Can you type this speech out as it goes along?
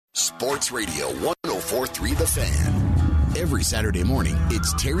Sports Radio 104.3 The Fan. Every Saturday morning,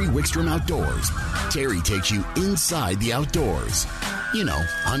 it's Terry Wickstrom Outdoors. Terry takes you inside the outdoors. You know,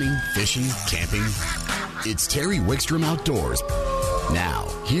 hunting, fishing, camping. It's Terry Wickstrom Outdoors. Now,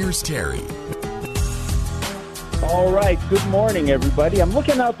 here's Terry. All right, good morning, everybody. I'm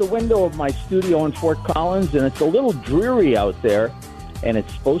looking out the window of my studio in Fort Collins, and it's a little dreary out there, and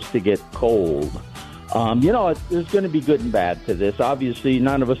it's supposed to get cold. There's going to be good and bad to this. Obviously,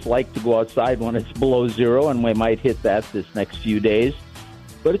 none of us like to go outside when it's below zero, and we might hit that this next few days.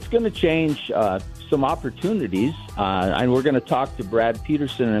 But it's going to change some opportunities, and we're going to talk to Brad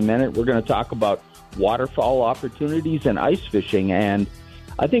Peterson in a minute. We're going to talk about waterfowl opportunities and ice fishing, and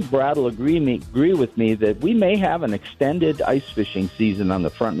I think Brad will agree with me that we may have an extended ice fishing season on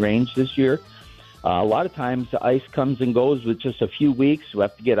the Front Range this year. A lot of times the ice comes and goes with just a few weeks. We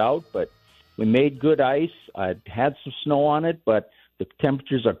have to get out, but we made good ice. I had some snow on it, but the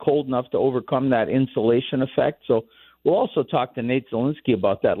temperatures are cold enough to overcome that insulation effect. So we'll also talk to Nate Zielinski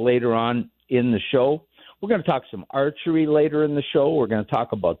about that later on in the show. We're going to talk some archery later in the show. We're going to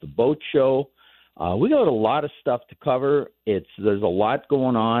talk about the boat show. We got a lot of stuff to cover. There's a lot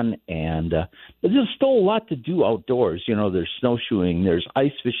going on, and there's still a lot to do outdoors. You know, there's snowshoeing, there's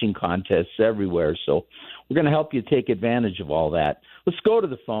ice fishing contests everywhere. So we're going to help you take advantage of all that. Let's go to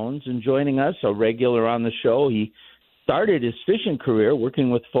the phones. And joining us, a regular on the show, he started his fishing career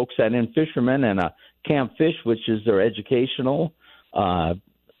working with folks at In Fisherman and Camp Fish, which is their educational arm.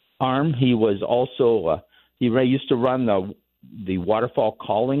 He was also he used to run the waterfowl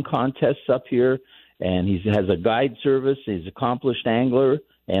calling contests up here, and he has a guide service. He's an accomplished angler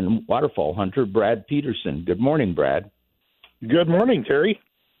and waterfowl hunter, Brad Peterson. Good morning, Brad. Good morning, Terry.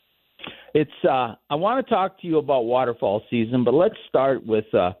 I want to talk to you about waterfowl season, but let's start with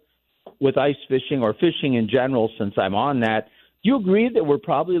ice fishing or fishing in general, since I'm on that. Do you agree that we're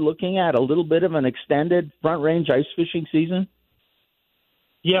probably looking at a little bit of an extended Front Range ice fishing season?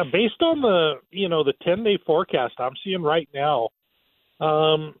 Yeah, based on the 10-day forecast I'm seeing right now, a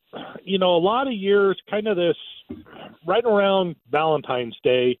lot of years, kind of this, right around Valentine's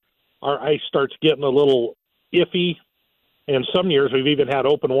Day, our ice starts getting a little iffy, and some years we've even had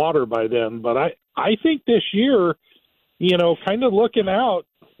open water by then. But I think this year, kind of looking out,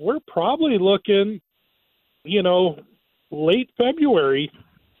 we're probably looking, late February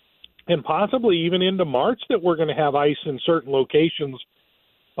and possibly even into March that we're going to have ice in certain locations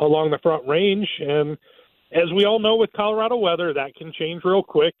along the Front Range. And as we all know with Colorado weather, that can change real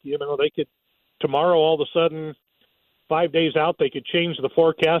quick. They could, tomorrow all of a sudden, 5 days out, they could change the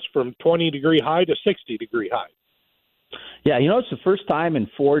forecast from 20-degree high to 60-degree high. Yeah, it's the first time in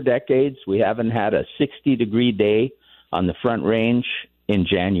 4 decades we haven't had a 60-degree day on the Front Range in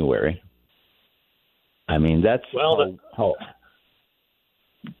January. I mean, that's how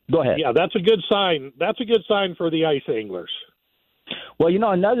Go ahead. Yeah, that's a good sign. That's a good sign for the ice anglers. Well,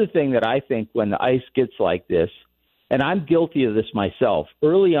 another thing that I think when the ice gets like this, and I'm guilty of this myself,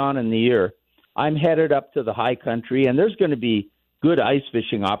 early on in the year, I'm headed up to the high country, and there's going to be good ice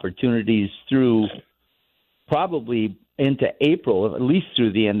fishing opportunities through probably into April, at least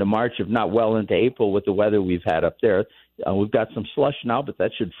through the end of March, if not well into April with the weather we've had up there. We've got some slush now, but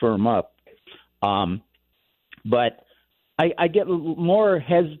that should firm up. But I get more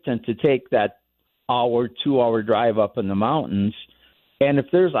hesitant to take that 2-hour drive up in the mountains. And if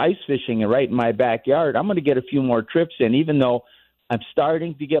there's ice fishing right in my backyard, I'm going to get a few more trips in, even though I'm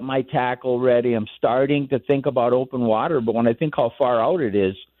starting to get my tackle ready. I'm starting to think about open water. But when I think how far out it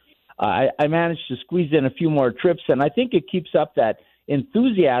is, I managed to squeeze in a few more trips. And I think it keeps up that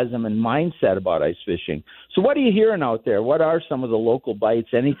enthusiasm and mindset about ice fishing. So what are you hearing out there? What are some of the local bites?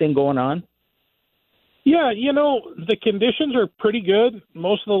 Anything going on? Yeah, the conditions are pretty good.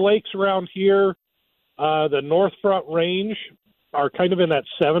 Most of the lakes around here, the North Front Range, are kind of in that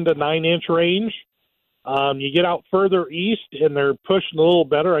 7 to 9 inch range. You get out further east, and they're pushing a little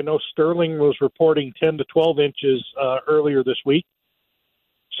better. I know Sterling was reporting 10 to 12 inches earlier this week.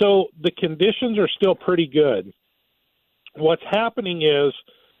 So the conditions are still pretty good. What's happening is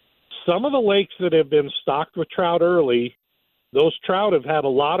some of the lakes that have been stocked with trout early, those trout have had a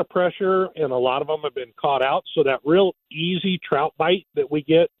lot of pressure, and a lot of them have been caught out. So that real easy trout bite that we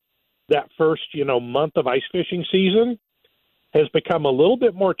get that first, month of ice fishing season has become a little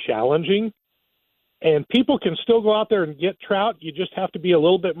bit more challenging. And people can still go out there and get trout. You just have to be a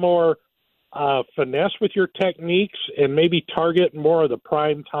little bit more finesse with your techniques and maybe target more of the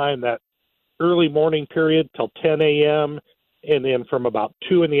prime time, that early morning period till 10 a.m. And then from about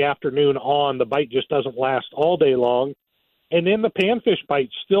 2 in the afternoon on, the bite just doesn't last all day long. And then the panfish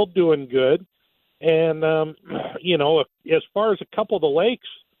bite's still doing good. And, as far as a couple of the lakes,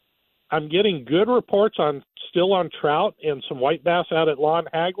 I'm getting good reports still on trout and some white bass out at Lon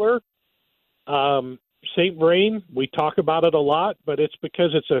Hagler. St. Vrain, we talk about it a lot, but it's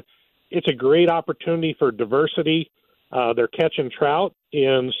because it's a great opportunity for diversity. They're catching trout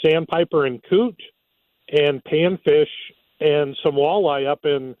in sandpiper and coot and panfish and some walleye up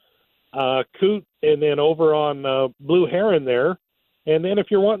in coot and then over on blue heron there. And then if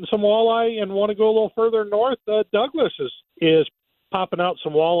you're wanting some walleye and want to go a little further north, Douglas is popping out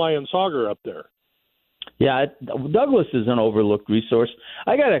some walleye and sauger up there. Yeah, Douglas is an overlooked resource.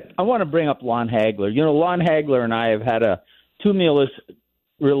 I want to bring up Lon Hagler. You know, Lon Hagler and I have had a tumultuous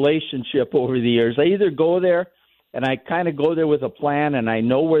relationship over the years. I either go there and I kind of go there with a plan and I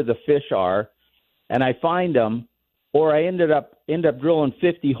know where the fish are and I find them, or I end up drilling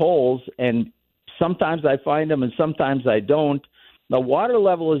 50 holes and sometimes I find them and sometimes I don't. The water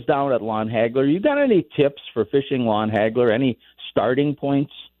level is down at Lon Hagler. You got any tips for fishing Lon Hagler? Any starting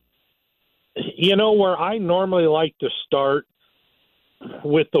points? You know, where I normally like to start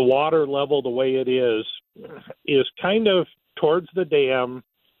with the water level the way it is kind of towards the dam,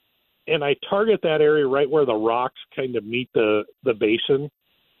 and I target that area right where the rocks kind of meet the basin.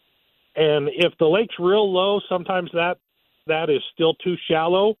 And if the lake's real low, sometimes that is still too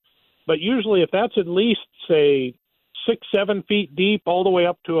shallow. But usually if that's at least, say, 6-7 feet deep, all the way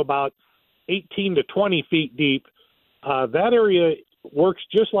up to about 18 to 20 feet deep, that area works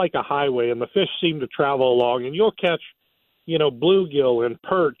just like a highway, and the fish seem to travel along, and you'll catch, you know, bluegill and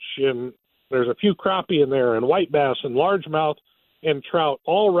perch, and there's a few crappie in there, and white bass and largemouth and trout,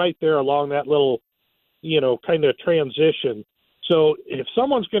 all right there along that little, you know, kind of transition. So if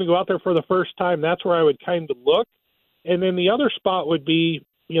someone's going to go out there for the first time, that's where I would kind of look. And then the other spot would be,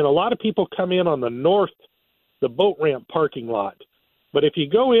 you know, a lot of people come in on the boat ramp parking lot. But if you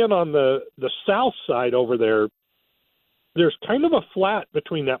go in on the south side over there, there's kind of a flat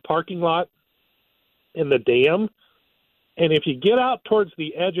between that parking lot and the dam. And if you get out towards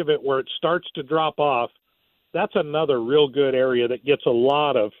the edge of it where it starts to drop off, that's another real good area that gets a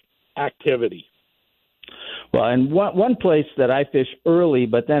lot of activity. Well, and one place that I fish early,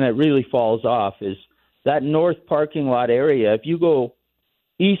 but then it really falls off, is that north parking lot area. If you go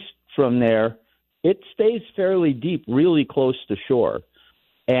east from there, it stays fairly deep, really close to shore.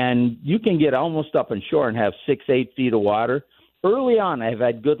 And you can get almost up on shore and have 6-8 feet of water. Early on, I've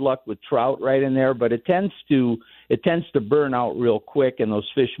had good luck with trout right in there, but it tends to burn out real quick, and those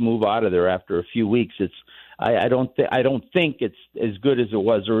fish move out of there after a few weeks. I don't think it's as good as it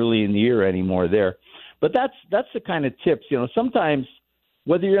was early in the year anymore there. But that's the kind of tips. You know, sometimes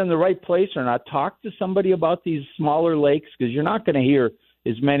whether you're in the right place or not, talk to somebody about these smaller lakes, because you're not going to hear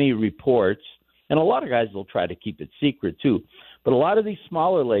as many reports. And a lot of guys will try to keep it secret too. But a lot of these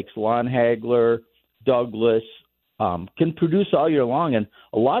smaller lakes, Lon Hagler, Douglas, can produce all year long. And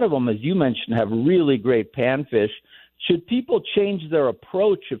a lot of them, as you mentioned, have really great panfish. Should people change their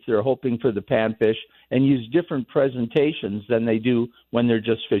approach if they're hoping for the panfish and use different presentations than they do when they're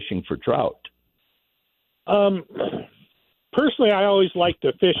just fishing for trout? Personally, I always like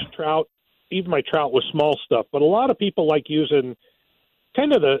to fish trout, even my trout with small stuff. But a lot of people like using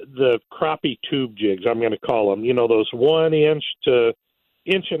kind of the crappie tube jigs, I'm going to call them. You know, those 1 inch to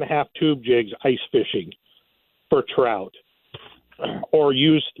 1.5 inch tube jigs ice fishing for trout, or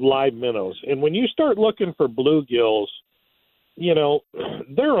use live minnows. And when you start looking for bluegills, you know,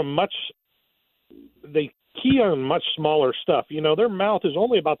 they key on much smaller stuff. You know, their mouth is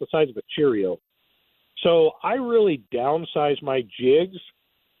only about the size of a Cheerio. So I really downsize my jigs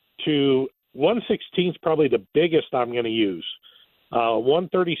to 1/16 probably the biggest I'm going to use.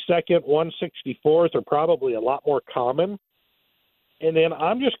 1/32, 1/64 are probably a lot more common. And then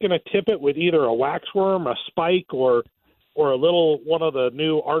I'm just going to tip it with either a waxworm, a spike, or a little one of the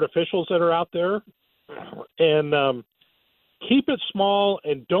new artificials that are out there. And keep it small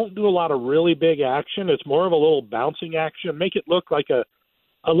and don't do a lot of really big action. It's more of a little bouncing action. Make it look like a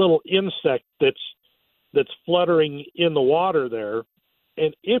little insect that's fluttering in the water there.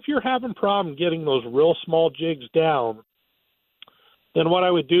 And if you're having problem getting those real small jigs down, then what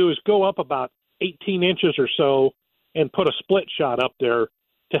I would do is go up about 18 inches or so and put a split shot up there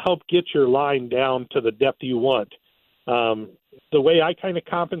to help get your line down to the depth you want. The way I kind of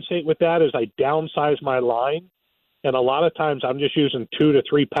compensate with that is I downsize my line, and a lot of times I'm just using 2 to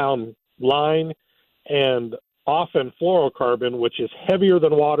 3 pound line, and often fluorocarbon, which is heavier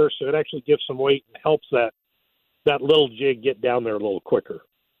than water, so it actually gives some weight and helps that little jig get down there a little quicker.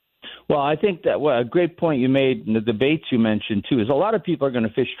 Well, I think that a great point you made in the debates you mentioned too is a lot of people are going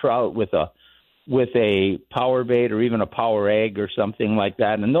to fish trout with a power bait or even a power egg or something like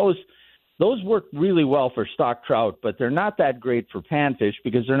that, and those those work really well for stock trout, but they're not that great for panfish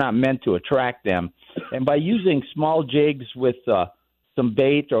because they're not meant to attract them. And by using small jigs with some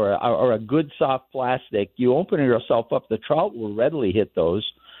bait or a good soft plastic, you open yourself up. The trout will readily hit those,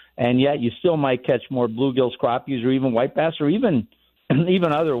 and yet you still might catch more bluegills, crappies, or even white bass, or even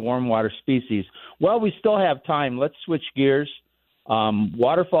other warm water species. Well, we still have time. Let's switch gears.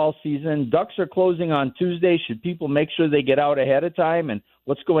 Waterfall season. Ducks are closing on Tuesday. Should people make sure they get out ahead of time? And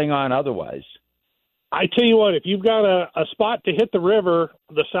what's going on otherwise? I tell you what, if you've got a spot to hit the river,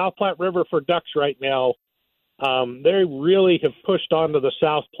 the South Platte River for ducks right now, they really have pushed onto the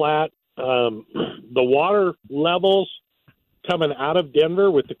South Platte. The water levels coming out of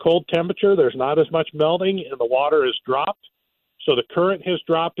Denver with the cold temperature, there's not as much melting, and the water has dropped. So the current has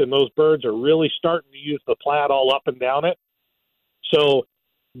dropped, and those birds are really starting to use the Platte all up and down it. So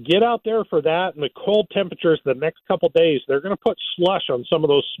get out there for that. And the cold temperatures the next couple of days, they're going to put slush on some of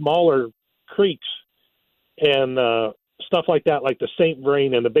those smaller creeks and stuff like that, like the St.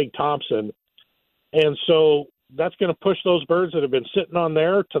 Vrain and the Big Thompson. And so that's going to push those birds that have been sitting on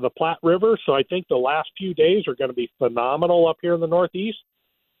there to the Platte River. So I think the last few days are going to be phenomenal up here in the Northeast.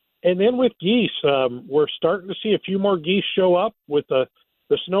 And then with geese, we're starting to see a few more geese show up with the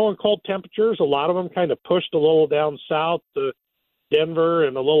snow and cold temperatures. A lot of them kind of pushed a little down south to Denver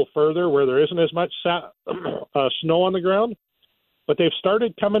and a little further where there isn't as much snow on the ground. But they've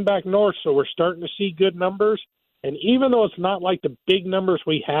started coming back north, so we're starting to see good numbers. And even though it's not like the big numbers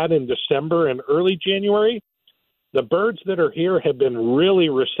we had in December and early January, the birds that are here have been really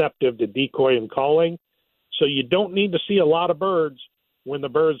receptive to decoy and calling. So you don't need to see a lot of birds when the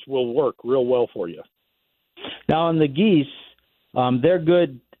birds will work real well for you. Now, on the geese, they're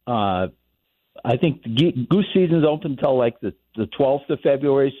good. I think the goose season's open until like the 12th of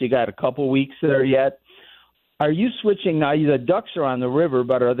February, so you got a couple weeks there yet. Are you switching now? The ducks are on the river,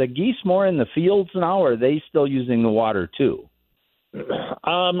 but are the geese more in the fields now, or are they still using the water too?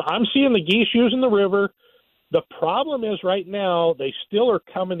 I'm seeing the geese using the river. The problem is right now they still are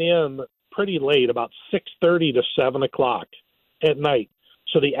coming in pretty late, about 6:30 to 7 o'clock at night.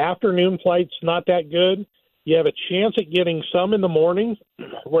 So the afternoon flight's not that good. You have a chance at getting some in the morning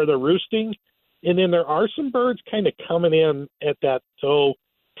where they're roosting. And then there are some birds kind of coming in at that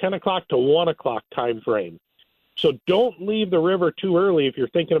 10 o'clock to 1 o'clock time frame. So don't leave the river too early if you're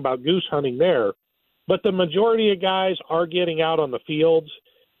thinking about goose hunting there. But the majority of guys are getting out on the fields.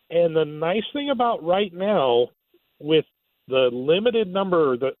 And the nice thing about right now, with the limited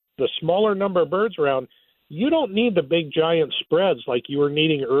number, the smaller number of birds around, you don't need the big giant spreads like you were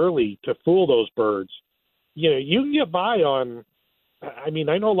needing early to fool those birds. You know, you can get by on, I mean,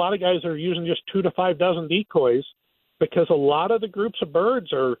 I know a lot of guys are using just 2 to 5 dozen decoys because a lot of the groups of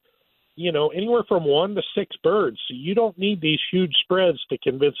birds are, you know, anywhere from 1 to 6 birds. So you don't need these huge spreads to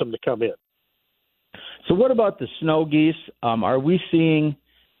convince them to come in. So what about the snow geese? Are we seeing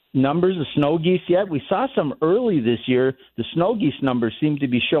numbers of snow geese yet? We saw some early this year. The snow geese numbers seem to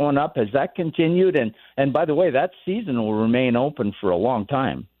be showing up. Has that continued? And by the way, that season will remain open for a long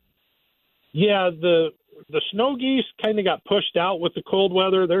time. Yeah, the snow geese kind of got pushed out with the cold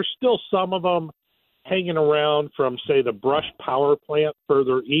weather. There's still some of them hanging around from, say, the Brush Power Plant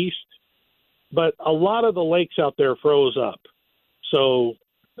further east. But a lot of the lakes out there froze up. So,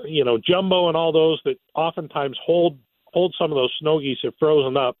 you know, Jumbo and all those that oftentimes hold some of those snow geese have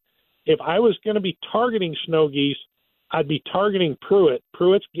frozen up. If I was going to be targeting snow geese, I'd be targeting Pruitt.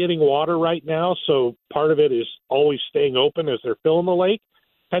 Pruitt's getting water right now, so part of it is always staying open as they're filling the lake.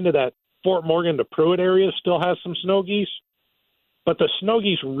 Kind of that Fort Morgan to Pruitt area still has some snow geese, but the snow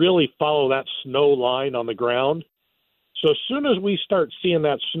geese really follow that snow line on the ground. So as soon as we start seeing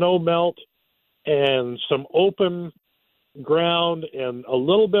that snow melt and some open ground and a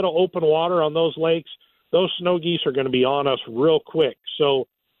little bit of open water on those lakes, those snow geese are going to be on us real quick. So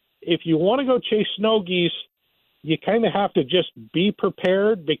if you want to go chase snow geese, you kind of have to just be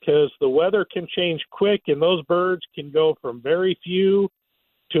prepared because the weather can change quick and those birds can go from very few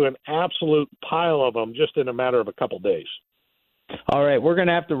to an absolute pile of them just in a matter of a couple days. All right, we're going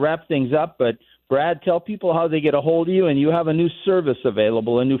to have to wrap things up, but Brad, tell people how they get a hold of you, and you have a new service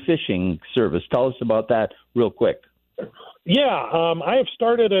available, a new fishing service. Tell us about that real quick. Yeah, I have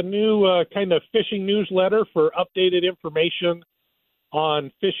started a new kind of fishing newsletter for updated information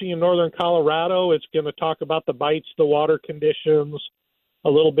on fishing in northern Colorado. It's going to talk about the bites, the water conditions, a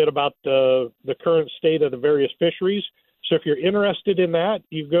little bit about the current state of the various fisheries. So if you're interested in that,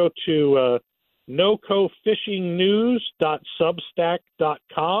 you go to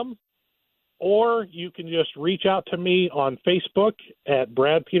nocofishingnews.substack.com, or you can just reach out to me on Facebook at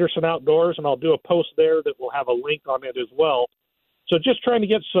Brad Peterson Outdoors, and I'll do a post there that will have a link on it as well. So just trying to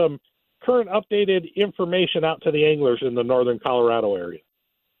get some current updated information out to the anglers in the northern Colorado area.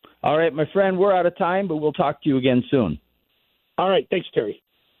 All right, my friend, we're out of time, but we'll talk to you again soon. All right. Thanks, Terry.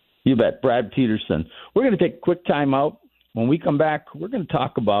 You bet. Brad Peterson. We're going to take a quick time out. When we come back, we're going to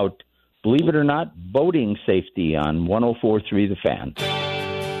talk about, believe it or not, boating safety on 104.3 The Fan.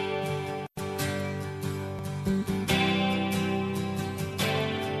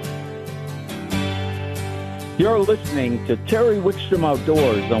 You're listening to Terry Wickstrom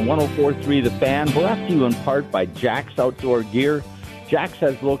Outdoors on 104.3 The Fan, brought to you in part by Jack's Outdoor Gear. Jack's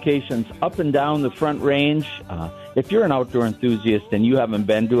has locations up and down the Front Range. If you're an outdoor enthusiast and you haven't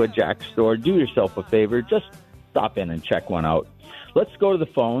been to a Jack's store, do yourself a favor. Just stop in and check one out. Let's go to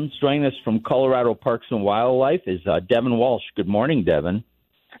the phones. Joining us from Colorado Parks and Wildlife is Devin Walsh. Good morning, Devin.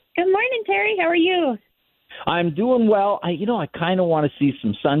 Good morning, Terry. How are you? I'm doing well. I kind of want to see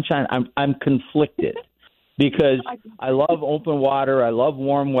some sunshine. I'm conflicted because I love open water. I love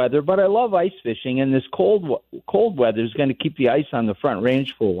warm weather, but I love ice fishing. And this cold weather is going to keep the ice on the Front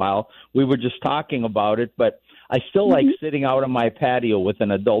Range for a while. We were just talking about it, but I still like sitting out on my patio with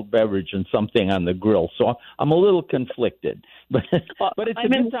an adult beverage and something on the grill. So I'm a little conflicted, but it's a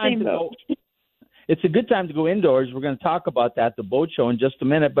good time to go. It's a good time to go indoors. We're going to talk about that, the boat show, in just a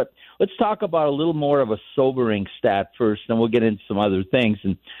minute. But let's talk about a little more of a sobering stat first, and we'll get into some other things.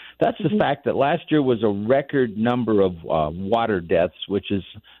 And that's the fact that last year was a record number of water deaths, which is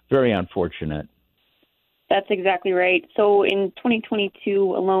very unfortunate. That's exactly right. So in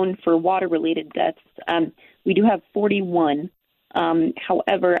 2022 alone for water-related deaths, we do have 41.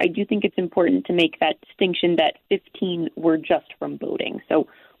 However, I do think it's important to make that distinction that 15 were just from boating. So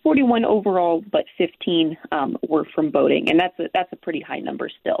 41 overall, but 15 were from boating, and that's a pretty high number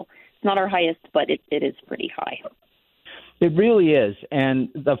still. It's not our highest, but it is pretty high. It really is, and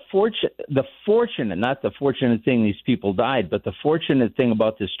the fortunate, not the fortunate thing these people died, but the fortunate thing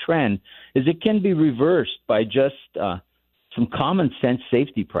about this trend is it can be reversed by just some common sense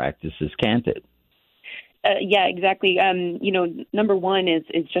safety practices, can't it? Yeah, exactly. Number one is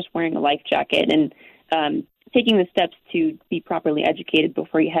just wearing a life jacket and taking the steps to be properly educated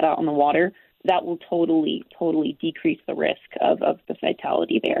before you head out on the water. That will totally decrease the risk of the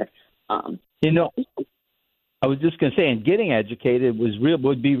fatality there. I was just going to say, and getting educated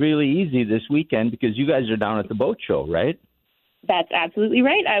would be really easy this weekend because you guys are down at the boat show, right? That's absolutely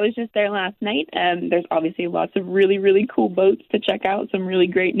right. I was just there last night. There's obviously lots of really, really cool boats to check out, some really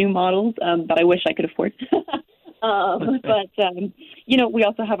great new models that I wish I could afford. We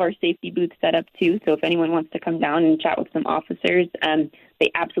also have our safety booth set up, too. So if anyone wants to come down and chat with some officers,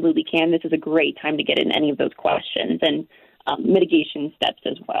 they absolutely can. This is a great time to get in any of those questions and mitigation steps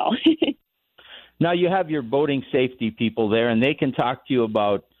as well. Now, you have your boating safety people there, and they can talk to you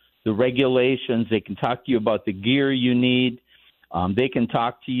about the regulations. They can talk to you about the gear you need. They can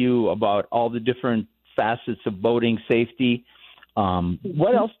talk to you about all the different facets of boating safety.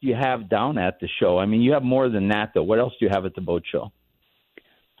 What else do you have down at the show? I mean, you have more than that, though. What else do you have at the boat show?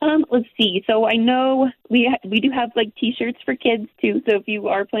 Let's see. So I know we do have like T-shirts for kids too. So if you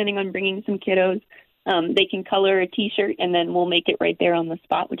are planning on bringing some kiddos, they can color a T-shirt and then we'll make it right there on the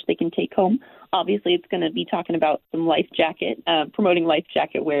spot, which they can take home. Obviously, it's going to be talking about some life jacket, promoting life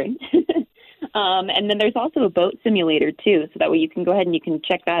jacket wearing. And then there's also a boat simulator too. So that way you can go ahead and you can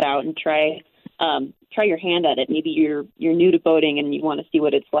check that out and try your hand at it. Maybe you're new to boating and you want to see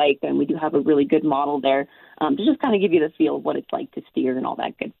what it's like, and we do have a really good model there to just kind of give you the feel of what it's like to steer and all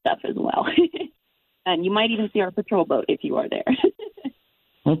that good stuff as well. And you might even see our patrol boat if you are there.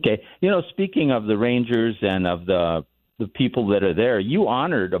 Okay. Speaking of the Rangers and of the people that are there, you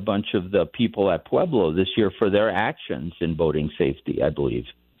honored a bunch of the people at Pueblo this year for their actions in boating safety, I believe.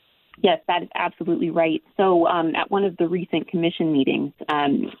 Yes, that is absolutely right. So at one of the recent commission meetings,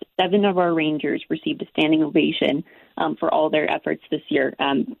 7 of our Rangers received a standing ovation for all their efforts this year.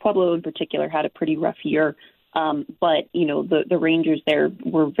 Pueblo in particular had a pretty rough year, but the Rangers there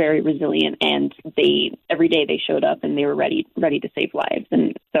were very resilient, and every day they showed up and they were ready to save lives.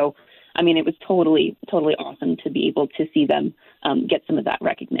 And so, I mean, it was totally awesome to be able to see them get some of that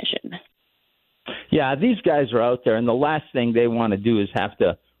recognition. Yeah, these guys are out there, and the last thing they want to do is have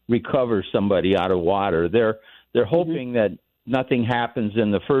to recover somebody out of water. They're hoping that nothing happens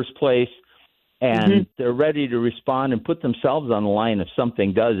in the first place, and they're ready to respond and put themselves on the line if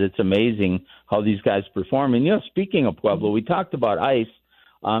something does. It's amazing how these guys perform. And, speaking of Pueblo, we talked about ice.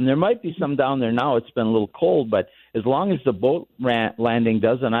 There might be some down there now. It's been a little cold, but as long as the boat landing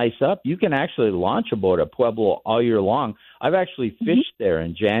doesn't ice up, you can actually launch a boat at Pueblo all year long. I've actually fished there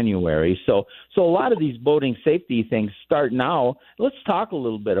in January. So a lot of these boating safety things start now. Let's talk a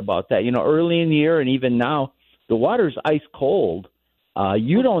little bit about that. Early in the year and even now, the water's ice cold,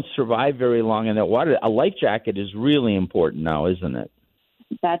 you don't survive very long in that water. A life jacket is really important now, isn't it?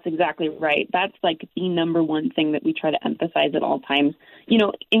 That's exactly right. That's like the number one thing that we try to emphasize at all times. You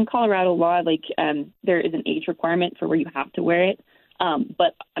know, in Colorado law, like there is an age requirement for where you have to wear it.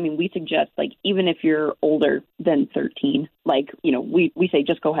 But I mean, we suggest like even if you're older than 13, like, you know, we say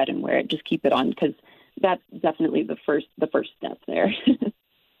just go ahead and wear it. Just keep it on because that's definitely the first step there.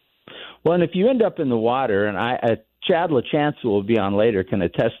 Well, and if you end up in the water, and Chad LaChance will be on later, can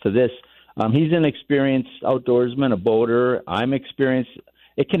attest to this. He's an experienced outdoorsman, a boater. I'm experienced.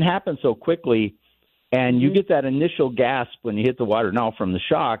 It can happen so quickly, and you get that initial gasp when you hit the water now from the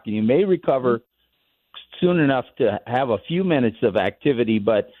shock, and you may recover soon enough to have a few minutes of activity,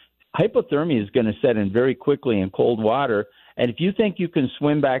 but hypothermia is going to set in very quickly in cold water, and if you think you can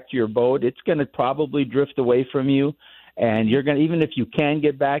swim back to your boat, it's going to probably drift away from you, and you're going to, even if you can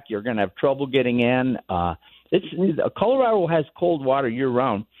get back, you're going to have trouble getting in. Colorado has cold water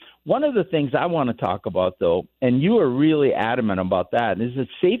year-round. One of the things I want to talk about, though, and you are really adamant about that, is that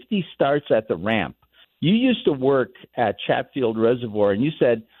safety starts at the ramp. You used to work at Chatfield Reservoir, and you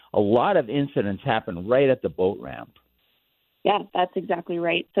said a lot of incidents happen right at the boat ramp. Yeah, that's exactly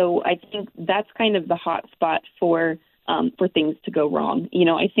right. So I think that's kind of the hot spot for things to go wrong. You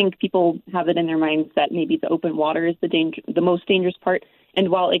know, I think people have it in their minds that maybe the open water is the most dangerous part. And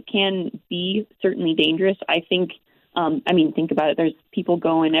while it can be certainly dangerous, I think think about it. There's people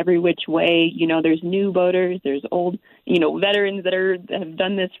going every which way. You know, there's new boaters, there's old, veterans that have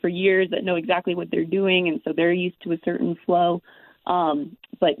done this for years that know exactly what they're doing, and so they're used to a certain flow.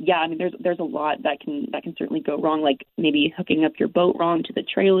 But yeah, I mean, there's a lot that can certainly go wrong, like maybe hooking up your boat wrong to the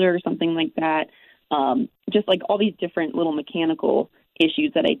trailer or something like that. Just like all these different little mechanical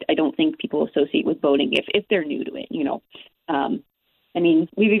issues that I don't think people associate with boating if they're new to it. I mean,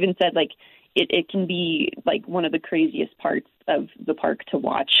 we've even said like it can be like one of the craziest parts of the park to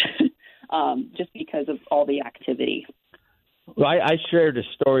watch, just because of all the activity. Well, I shared a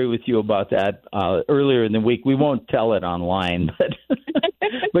story with you about that earlier in the week. We won't tell it online,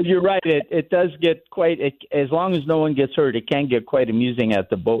 but you're right. It does get as long as no one gets hurt, it can get quite amusing at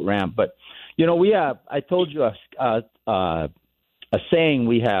the boat ramp. But, I told you a saying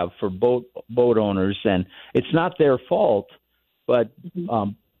we have for boat owners, and it's not their fault, but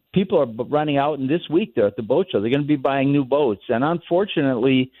people are running out, and this week they're at the boat show. They're going to be buying new boats. And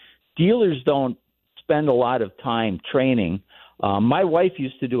unfortunately, dealers don't spend a lot of time training. My wife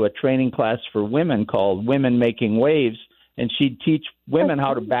used to do a training class for women called Women Making Waves, and she'd teach women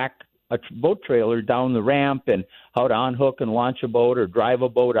how to back a boat trailer down the ramp and how to unhook and launch a boat or drive a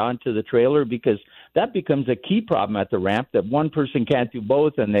boat onto the trailer, because that becomes a key problem at the ramp, that one person can't do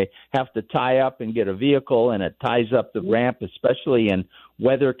both and they have to tie up and get a vehicle, and it ties up the ramp, especially in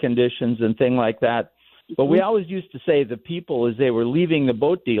weather conditions and things like that. But we always used to say the people, as they were leaving the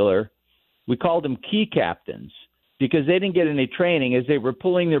boat dealer, we called them key captains, because they didn't get any training. As they were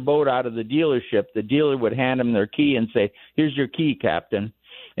pulling their boat out of the dealership, the dealer would hand them their key and say, "Here's your key, Captain."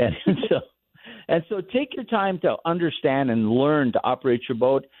 And so take your time to understand and learn to operate your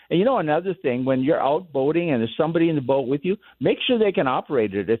boat. And another thing, when you're out boating and there's somebody in the boat with you, make sure they can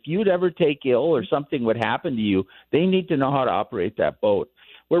operate it. If you'd ever take ill or something would happen to you, they need to know how to operate that boat.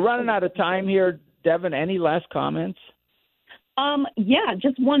 We're running out of time here. Devin, any last comments? Yeah,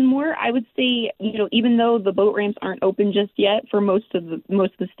 just one more. I would say, even though the boat ramps aren't open just yet for most of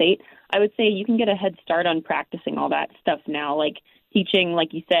the state, I would say you can get a head start on practicing all that stuff now, like teaching,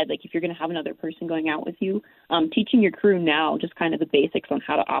 like you said, like if you're going to have another person going out with you, teaching your crew now just kind of the basics on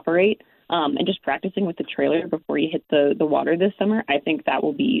how to operate, and just practicing with the trailer before you hit the water this summer. I think that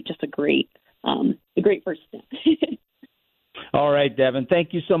will be just a great first step. All right, Devin,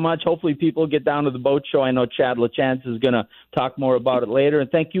 thank you so much. Hopefully people get down to the boat show. I know Chad LaChance is going to talk more about it later, and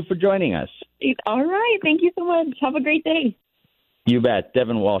thank you for joining us. All right. Thank you so much. Have a great day. You bet.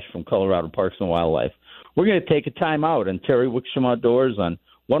 Devin Walsh from Colorado Parks and Wildlife. We're going to take a time out on Terry Wickstrom Outdoors on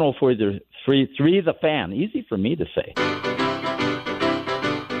 104.3 The Fan. Easy for me to say.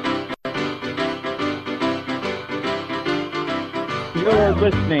 You're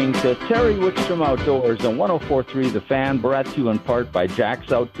listening to Terry Wickstrom Outdoors on 104.3 The Fan, brought to you in part by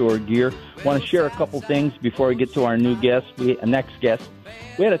Jack's Outdoor Gear. I want to share a couple things before we get to our next guest.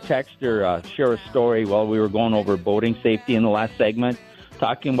 We had a texter share a story while we were going over boating safety in the last segment,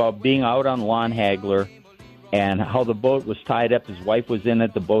 talking about being out on Lon Hagler and how the boat was tied up. His wife was in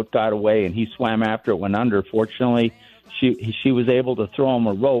it. The boat got away, and he swam after it, went under. Fortunately, she was able to throw him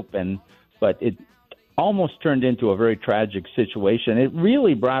a rope, but it almost turned into a very tragic situation. It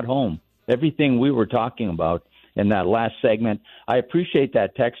really brought home everything we were talking about in that last segment. I appreciate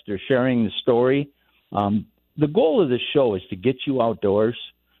that texter sharing the story. the goal of the show is to get you outdoors,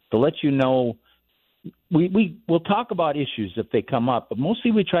 to let you know. We'll talk about issues if they come up, but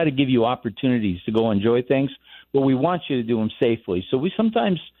mostly we try to give you opportunities to go enjoy things, but we want you to do them safely. So we'll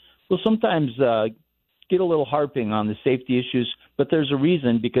sometimes get a little harping on the safety issues, but there's a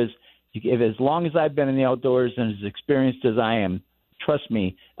reason, because as long as I've been in the outdoors and as experienced as I am, trust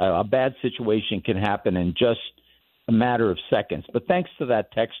me, a bad situation can happen in just a matter of seconds. But thanks to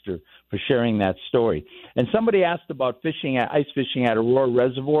that texter for sharing that story. And somebody asked about ice fishing at Aurora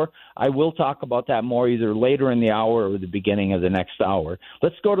Reservoir. I will talk about that more either later in the hour or the beginning of the next hour.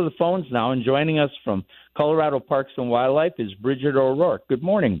 Let's go to the phones now. And joining us from Colorado Parks and Wildlife is Bridget O'Rourke. Good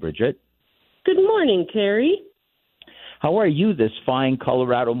morning, Bridget. Good morning, Terry. How are you this fine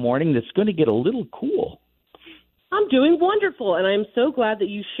Colorado morning that's going to get a little cool? I'm doing wonderful, and I'm so glad that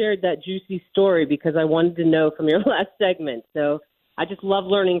you shared that juicy story, because I wanted to know from your last segment. So I just love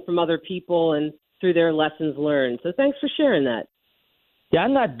learning from other people and through their lessons learned. So thanks for sharing that. Yeah,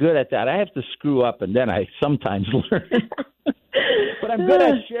 I'm not good at that. I have to screw up, and then I sometimes learn. But I'm good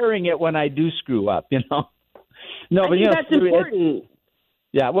at sharing it when I do screw up, No, I think that's important.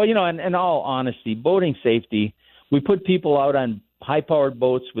 Yeah, well, in all honesty, boating safety, we put people out on high-powered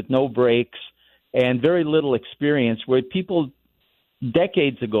boats with no brakes and very little experience, where people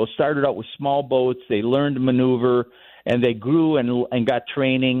decades ago started out with small boats. They learned to maneuver, and they grew and got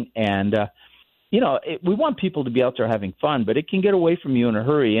training. And, we want people to be out there having fun, but it can get away from you in a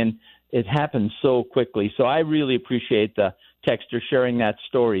hurry, and it happens so quickly. So I really appreciate the texter sharing that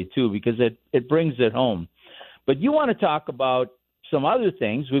story, too, because it brings it home. But you want to talk about some other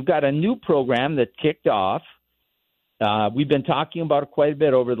things. We've got a new program that kicked off. We've been talking about it quite a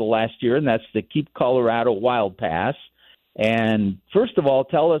bit over the last year, and that's the Keep Colorado Wild Pass. And first of all,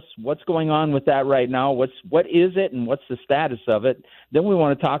 tell us what's going on with that right now. What is it, and what's the status of it? Then we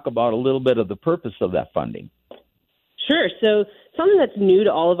want to talk about a little bit of the purpose of that funding. Sure. So something that's new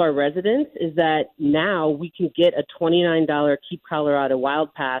to all of our residents is that now we can get a $29 Keep Colorado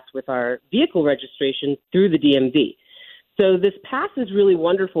Wild Pass with our vehicle registration through the DMV. So this pass is really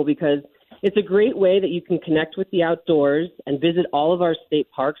wonderful because it's a great way that you can connect with the outdoors and visit all of our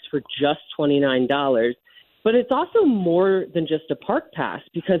state parks for just $29. But it's also more than just a park pass,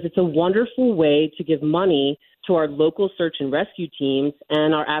 because it's a wonderful way to give money to our local search and rescue teams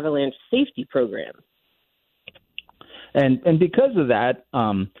and our avalanche safety program. And because of that,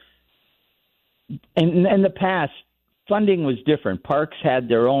 in the past, funding was different. Parks had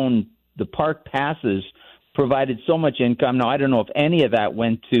their own, the park passes provided so much income. Now, I don't know if any of that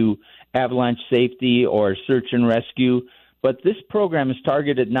went to avalanche safety or search and rescue, but this program is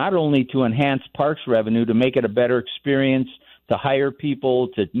targeted not only to enhance parks revenue, to make it a better experience, to hire people,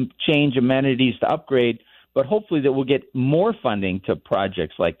 to change amenities, to upgrade, but hopefully that we'll get more funding to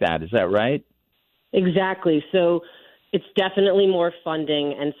projects like that. Is that right? Exactly. So it's definitely more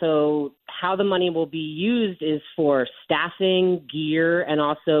funding. And so how the money will be used is for staffing, gear, and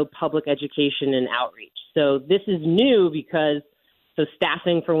also public education and outreach. So this is new because, so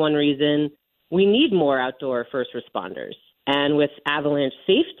staffing for one reason, we need more outdoor first responders. And with avalanche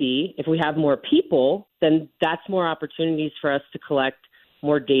safety, if we have more people, then that's more opportunities for us to collect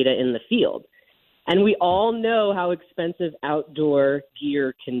more data in the field. And we all know how expensive outdoor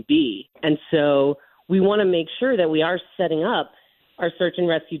gear can be. And so we want to make sure that we are setting up our search and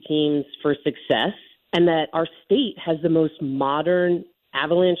rescue teams for success, and that our state has the most modern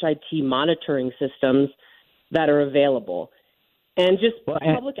avalanche IT monitoring systems that are available. And just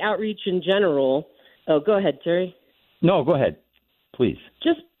public outreach in general. Oh, go ahead, Terry. No, go ahead, please.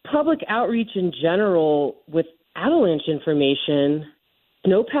 Just public outreach in general with avalanche information,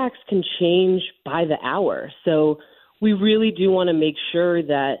 snowpacks can change by the hour. So we really do want to make sure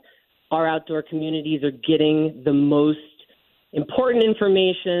that our outdoor communities are getting the most important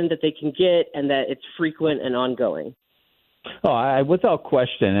information that they can get, and that it's frequent and ongoing. Oh, without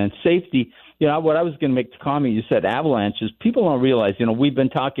question. And safety, what I was going to make the comment, you said avalanches. People don't realize, we've been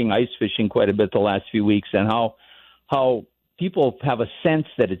talking ice fishing quite a bit the last few weeks, and how people have a sense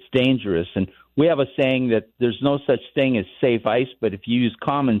that it's dangerous. And we have a saying that there's no such thing as safe ice, but if you use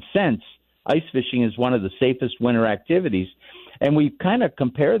common sense, ice fishing is one of the safest winter activities. And we kind of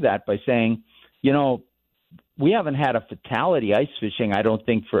compare that by saying, we haven't had a fatality ice fishing, I don't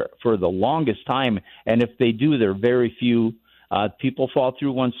think, for the longest time. And if they do, there are very few. People fall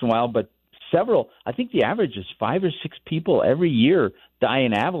through once in a while, but several. I think the average is 5 or 6 people every year die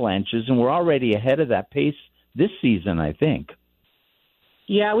in avalanches, and we're already ahead of that pace this season, I think.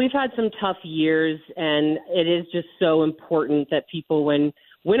 Yeah, we've had some tough years, and it is just so important that people, when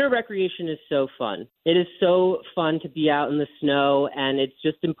winter recreation is so fun. It is so fun to be out in the snow, and it's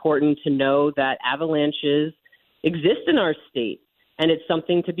just important to know that avalanches exist in our state. And it's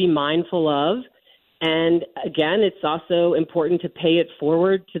something to be mindful of. And again, it's also important to pay it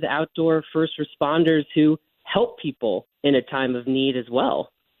forward to the outdoor first responders who help people in a time of need as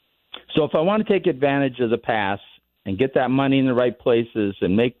well. So if I want to take advantage of the pass and get that money in the right places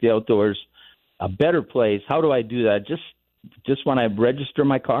and make the outdoors a better place, how do I do that? Just when I register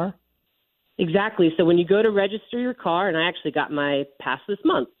my car? Exactly. So when you go to register your car, and I actually got my pass this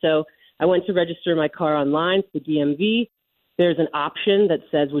month. So I went to register my car online to the DMV. There's an option that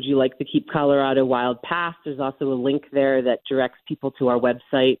says, would you like the Keep Colorado Wild Pass? There's also a link there that directs people to our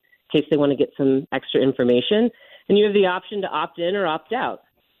website in case they want to get some extra information. And you have the option to opt in or opt out.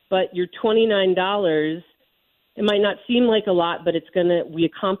 But your $29, it might not seem like a lot, but we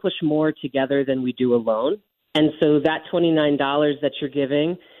accomplish more together than we do alone. And so that $29 that you're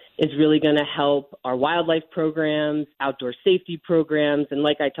giving is really going to help our wildlife programs, outdoor safety programs, and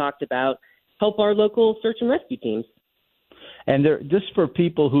like I talked about, help our local search and rescue teams. And just for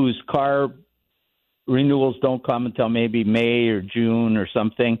people whose car renewals don't come until maybe May or June or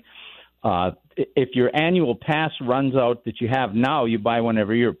something, if your annual pass runs out that you have now, you buy one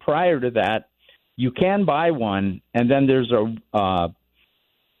every year. Prior to that, you can buy one, and then there's a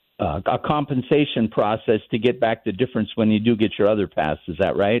compensation process to get back the difference when you do get your other pass. Is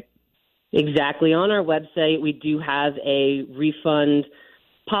that right? Exactly. On our website, we do have a refund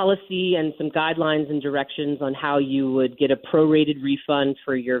policy and some guidelines and directions on how you would get a prorated refund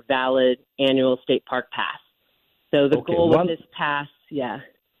for your valid annual state park pass. So the goal with this pass,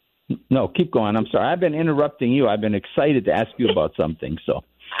 No, keep going. I'm sorry. I've been interrupting you. I've been excited to ask you about something. So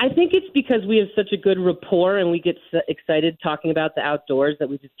I think it's because we have such a good rapport and we get excited talking about the outdoors that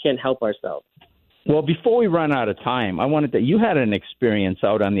we just can't help ourselves. Well, before we run out of time, I wanted to, you had an experience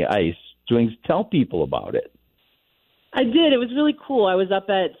out on the ice. Tell people about it. I did. It was really cool. I was up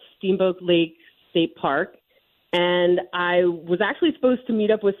at Steamboat Lake State Park, and I was actually supposed to meet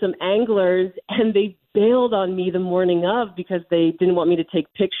up with some anglers, and they bailed on me the morning of because they didn't want me to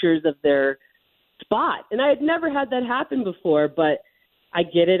take pictures of their spot. And I had never had that happen before, but I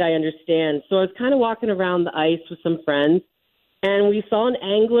get it. I understand. So I was kind of walking around the ice with some friends, and we saw an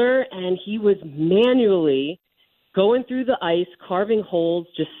angler, and he was manually going through the ice, carving holes,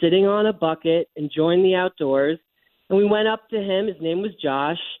 just sitting on a bucket, enjoying the outdoors. And we went up to him. His name was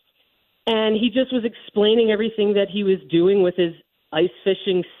Josh. And he just was explaining everything that he was doing with his ice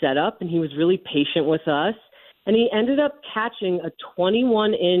fishing setup. And he was really patient with us. And he ended up catching a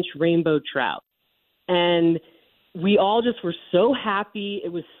 21-inch rainbow trout. And we all just were so happy. It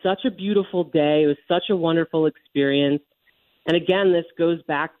was such a beautiful day. It was such a wonderful experience. And again, this goes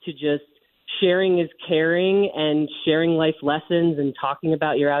back to just sharing is caring and sharing life lessons and talking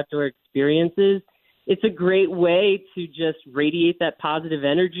about your outdoor experiences. It's a great way to just radiate that positive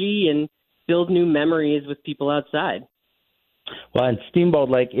energy and build new memories with people outside. Well, and Steamboat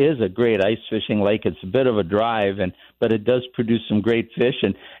Lake is a great ice fishing lake. It's a bit of a drive, but it does produce some great fish.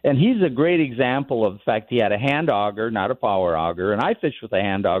 And he's a great example of the fact he had a hand auger, not a power auger. And I fish with a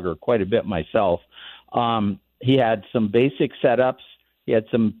hand auger quite a bit myself. He had some basic setups. He had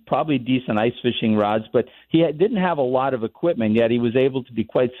some probably decent ice fishing rods, but he didn't have a lot of equipment, yet he was able to be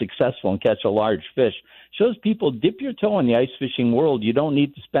quite successful and catch a large fish. Shows people, dip your toe in the ice fishing world. You don't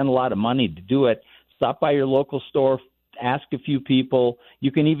need to spend a lot of money to do it. Stop by your local store, ask a few people.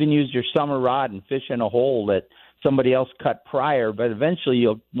 You can even use your summer rod and fish in a hole that somebody else cut prior, but eventually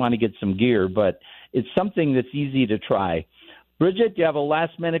you'll want to get some gear. But it's something that's easy to try. Bridget, do you have a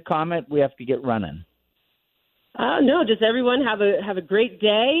last-minute comment? We have to get running. No, just everyone have a great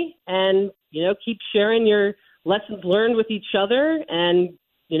day and, keep sharing your lessons learned with each other and,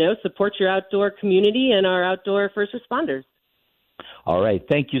 support your outdoor community and our outdoor first responders. All right.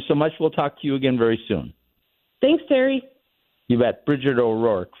 Thank you so much. We'll talk to you again very soon. Thanks, Terry. You bet. Bridget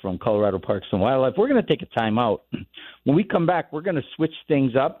O'Rourke from Colorado Parks and Wildlife. We're going to take a time out. When we come back, we're going to switch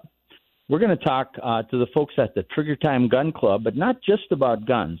things up. We're going to talk to the folks at the Trigger Time Gun Club, but not just about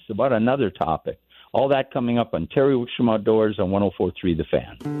guns, about another topic. All that coming up on Terry Wickstrom Outdoors on 104.3 The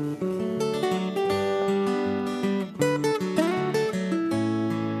Fan.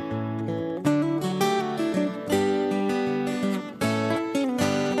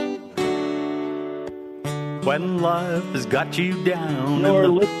 When life has got you down. You're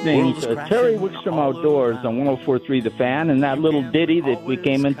listening to Terry Wickstrom Outdoors on 104.3 The Fan, and that little ditty that we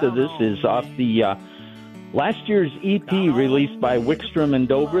came into this is off the last year's EP released by Wickstrom and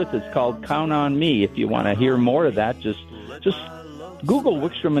Dobrith. It's called Count on Me. If you want to hear more of that, just Google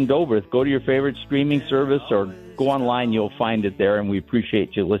Wickstrom and Dobrith. Go to your favorite streaming service or go online. You'll find it there, and we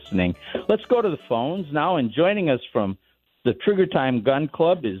appreciate you listening. Let's go to the phones now, and joining us from the Trigger Time Gun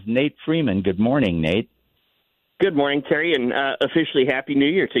Club is Nate Freeman. Good morning, Nate. Good morning, Terry, and officially Happy New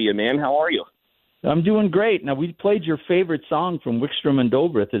Year to you, man. How are you? I'm doing great. Now, we played your favorite song from Wickstrom and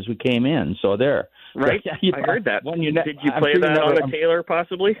Dobrith as we came in, so there. Right? I heard that. Did you play that on a Taylor,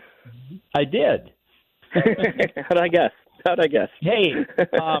 possibly? I did. How'd I guess? Hey,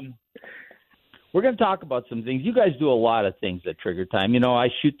 we're going to talk about some things. You guys do a lot of things at Trigger Time. I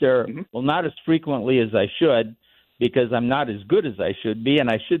shoot there, well, not as frequently as I should because I'm not as good as I should be, and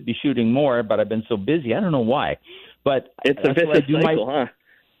I should be shooting more, but I've been so busy. I don't know why. But it's a vicious cycle, huh?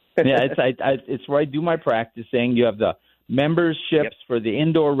 Yeah, it's where I do my practicing. You have the memberships for the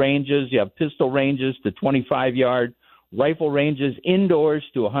indoor ranges. You have pistol ranges to 25 yards, rifle ranges indoors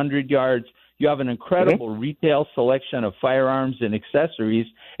to 100 yards. You have an incredible retail selection of firearms and accessories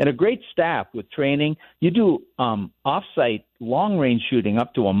and a great staff with training. You do off-site long-range shooting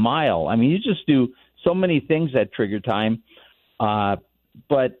up to a mile. I mean, you just do so many things at Trigger Time.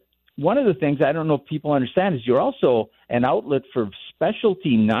 But one of the things I don't know if people understand is you're also an outlet for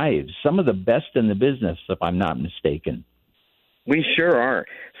specialty knives, some of the best in the business, if I'm not mistaken. We sure are.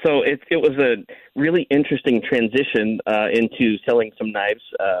 So it was a really interesting transition into selling some knives.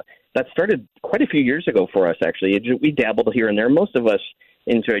 That started quite a few years ago for us, actually. We dabbled here and there. Most of us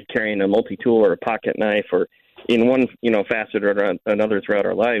enjoyed carrying a multi-tool or a pocket knife or in one facet or another throughout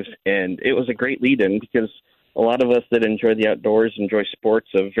our lives. And it was a great lead-in because a lot of us that enjoy the outdoors, enjoy sports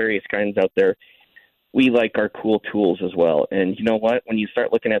of various kinds out there, we like our cool tools as well. And you know what? When you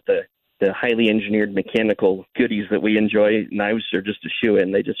start looking at the highly engineered mechanical goodies that we enjoy, knives are just a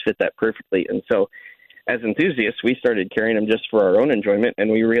shoe-in. They just fit that perfectly. And so as enthusiasts, we started carrying them just for our own enjoyment,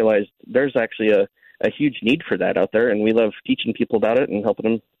 and we realized there's actually a huge need for that out there, and we love teaching people about it and helping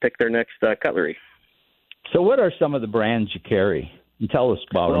them pick their next cutlery. So what are some of the brands you carry? And tell us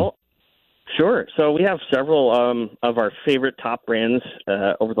about them. Sure. So we have several of our favorite top brands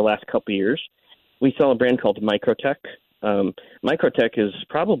over the last couple of years. We sell a brand called Microtech. Microtech is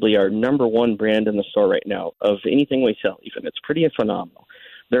probably our number one brand in the store right now of anything we sell even. It's pretty phenomenal.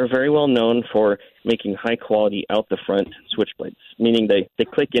 They're very well known for making high-quality out-the-front switchblades, meaning they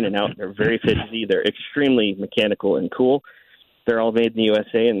click in and out. They're very fidgety. They're extremely mechanical and cool. They're all made in the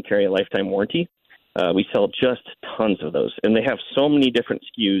USA and carry a lifetime warranty. We sell just tons of those, and they have so many different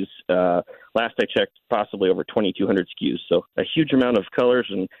SKUs. Last I checked, possibly over 2,200 SKUs, so a huge amount of colors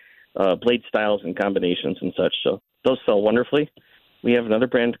and blade styles and combinations and such. So those sell wonderfully. We have another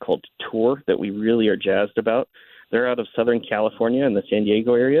brand called Tour that we really are jazzed about. They're out of Southern California in the San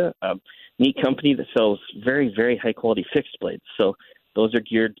Diego area. Neat company that sells very, very high-quality fixed blades. So those are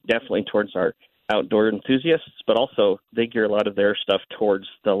geared definitely towards our outdoor enthusiasts, but also they gear a lot of their stuff towards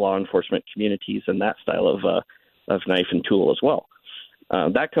the law enforcement communities and that style of knife and tool as well.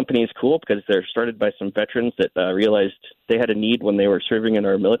 That company is cool because they're started by some veterans that realized they had a need when they were serving in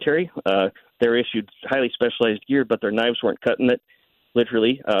our military. They were issued highly specialized gear, but their knives weren't cutting it,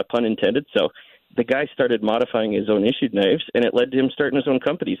 literally, pun intended. So the guy started modifying his own issued knives, and it led to him starting his own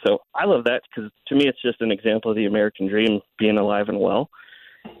company. So I love that because, to me, it's just an example of the American dream being alive and well,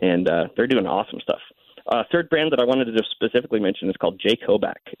 and they're doing awesome stuff. Third brand that I wanted to just specifically mention is called Jake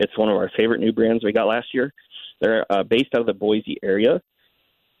Hoback. It's one of our favorite new brands we got last year. They're based out of the Boise area,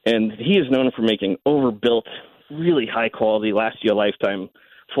 and he is known for making overbuilt, really high-quality, last-you-a-lifetime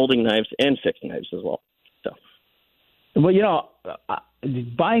folding knives and fixed knives as well. So, well,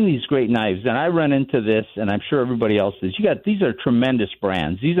 buying these great knives, and I run into this, and I'm sure everybody else is. These are tremendous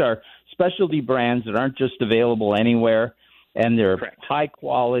brands. These are specialty brands that aren't just available anywhere, and they're high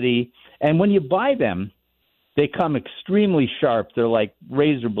quality. And when you buy them, they come extremely sharp. They're like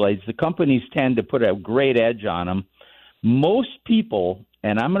razor blades. The companies tend to put a great edge on them. Most people,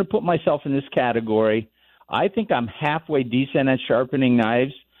 and I'm going to put myself in this category, I think I'm halfway decent at sharpening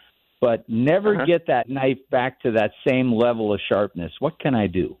knives, but never get that knife back to that same level of sharpness. What can I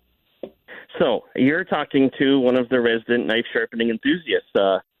do? So you're talking to one of the resident knife sharpening enthusiasts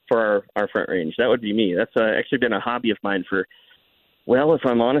for our front range. That would be me. That's actually been a hobby of mine for, well, if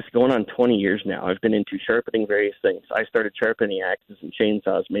I'm honest, going on 20 years now. I've been into sharpening various things. I started sharpening axes and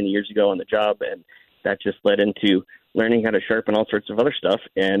chainsaws many years ago on the job, and that just led into learning how to sharpen all sorts of other stuff.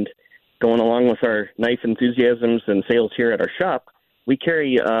 And going along with our knife enthusiasms and sales here at our shop, we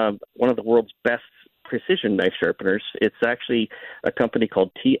carry one of the world's best precision knife sharpeners. It's actually a company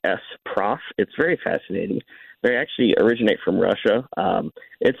called TS Prof. It's very fascinating. They actually originate from Russia.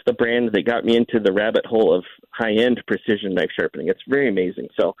 It's the brand that got me into the rabbit hole of high-end precision knife sharpening. It's very amazing.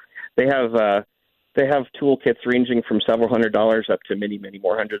 So they have toolkits ranging from several $100s up to many, many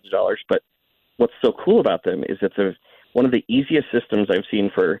more hundreds of dollars. But what's so cool about them is it's one of the easiest systems I've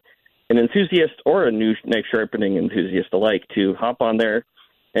seen for an enthusiast or a new knife sharpening enthusiast alike to hop on there,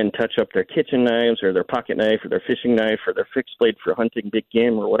 and touch up their kitchen knives or their pocket knife or their fishing knife or their fixed blade for hunting big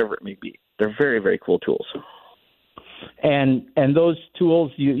game or whatever it may be. They're very, very cool tools. And those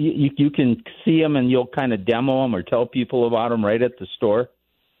tools, you can see them and you'll kind of demo them or tell people about them right at the store?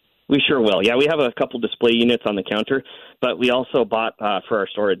 We sure will. Yeah, we have a couple display units on the counter, but we also bought for our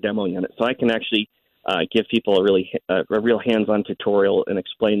store a demo unit. So I can actually give people a real hands-on tutorial and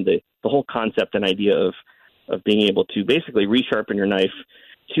explain the whole concept and idea of being able to basically resharpen your knife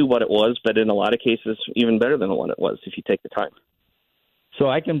to what it was, but in a lot of cases, even better than what it was if you take the time. So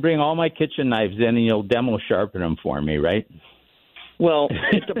I can bring all my kitchen knives in and you'll demo sharpen them for me, right? Well,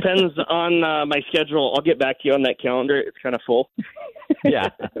 it depends on my schedule. I'll get back to you on that calendar. It's kind of full. Yeah.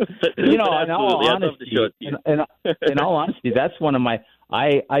 In all honesty, that's one of my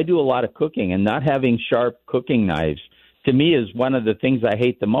I do a lot of cooking, and not having sharp cooking knives to me is one of the things I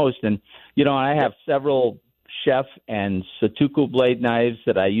hate the most. And, I have several chef and Satuku blade knives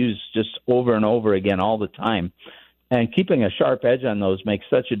that I use just over and over again all the time. And keeping a sharp edge on those makes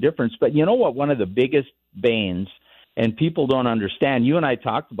such a difference. But you know what? One of the biggest banes, and people don't understand, you and I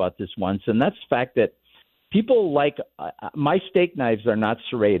talked about this once, and that's the fact that people like my steak knives are not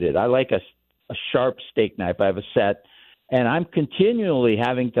serrated. I like a sharp steak knife. I have a set, and I'm continually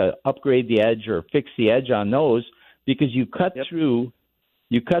having to upgrade the edge or fix the edge on those because you cut through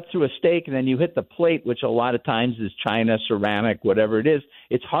a steak and then you hit the plate, which a lot of times is china, ceramic, whatever it is.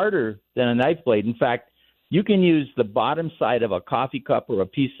 It's harder than a knife blade. In fact, you can use the bottom side of a coffee cup or a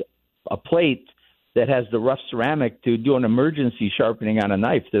plate that has the rough ceramic to do an emergency sharpening on a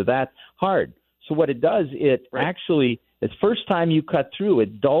knife. They're that hard. So what it does, actually, the first time you cut through,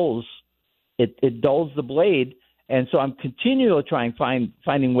 it dulls the blade. And so I'm continually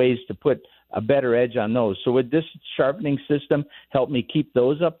finding ways to put a better edge on those. So would this sharpening system help me keep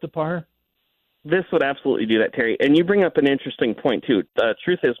those up to par? This would absolutely do that, Terry. And you bring up an interesting point, too. The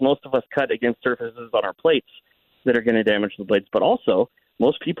truth is most of us cut against surfaces on our plates that are going to damage the blades. But also,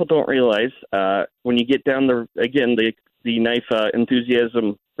 most people don't realize when you get down the knife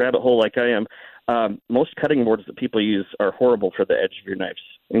enthusiasm rabbit hole like I am, most cutting boards that people use are horrible for the edge of your knives,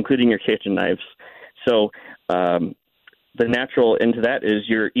 including your kitchen knives. So the natural end to that is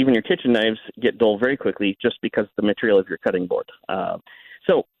even your kitchen knives get dull very quickly just because of the material of your cutting board.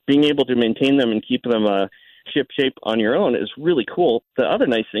 So being able to maintain them and keep them ship shape on your own is really cool. The other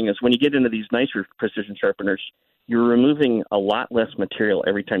nice thing is when you get into these nicer precision sharpeners, you're removing a lot less material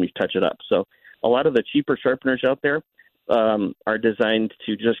every time you touch it up. So a lot of the cheaper sharpeners out there are designed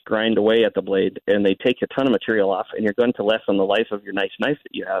to just grind away at the blade, and they take a ton of material off, and you're going to lessen the life of your nice knife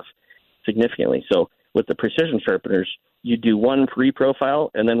that you have significantly. So with the precision sharpeners, you do one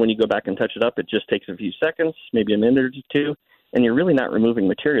pre-profile, and then when you go back and touch it up, it just takes a few seconds, maybe a minute or two, and you're really not removing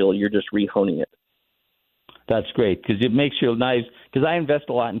material. You're just rehoning it. That's great because it makes your knives, because I invest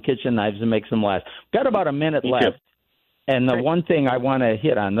a lot in kitchen knives and makes them last. Got about a minute left. And the one thing I want to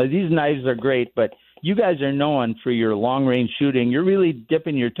hit on, these knives are great, but you guys are known for your long-range shooting. You're really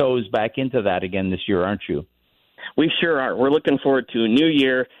dipping your toes back into that again this year, aren't you? We sure are. We're looking forward to a new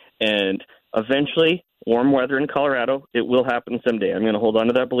year and eventually warm weather in Colorado. It will happen someday. I'm going to hold on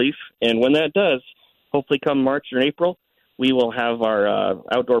to that belief. And when that does, hopefully come March or April, we will have our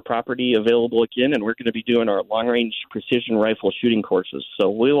outdoor property available again, and we're going to be doing our long-range precision rifle shooting courses. So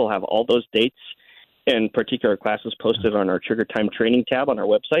we will have all those dates and particular classes posted on our Trigger Time training tab on our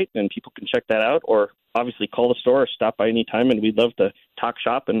website, and people can check that out or obviously call the store or stop by any time, and we'd love to talk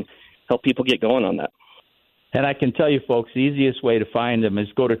shop and help people get going on that. And I can tell you, folks, the easiest way to find them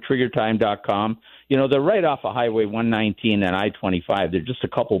is go to triggertime.com. They're right off of Highway 119 and I-25. They're just a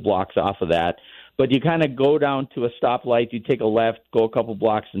couple blocks off of that. But you kind of go down to a stoplight, you take a left, go a couple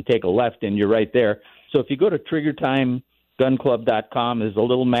blocks and take a left, and you're right there. So if you go to triggertimegunclub.com, there's a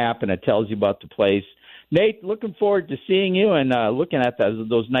little map, and it tells you about the place. Nate, looking forward to seeing you and looking at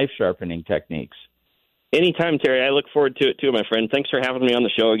those knife sharpening techniques. Anytime, Terry. I look forward to it, too, my friend. Thanks for having me on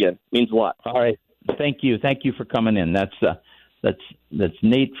the show again. It means a lot. All right. Thank you. Thank you for coming in. That's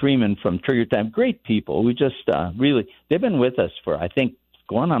Nate Freeman from Trigger Time. Great people. We just really, they've been with us for, I think,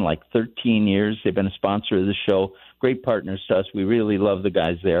 going on like 13 years. They've been a sponsor of the show. Great partners to us. We really love the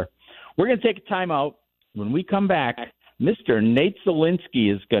guys there. We're going to take a time out. When we come back, Mr. Nate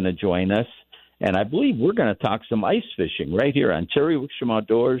Zielinski is going to join us, and I believe we're going to talk some ice fishing right here on Terry Wickstrom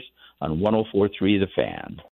Outdoors on 104.3 The Fan.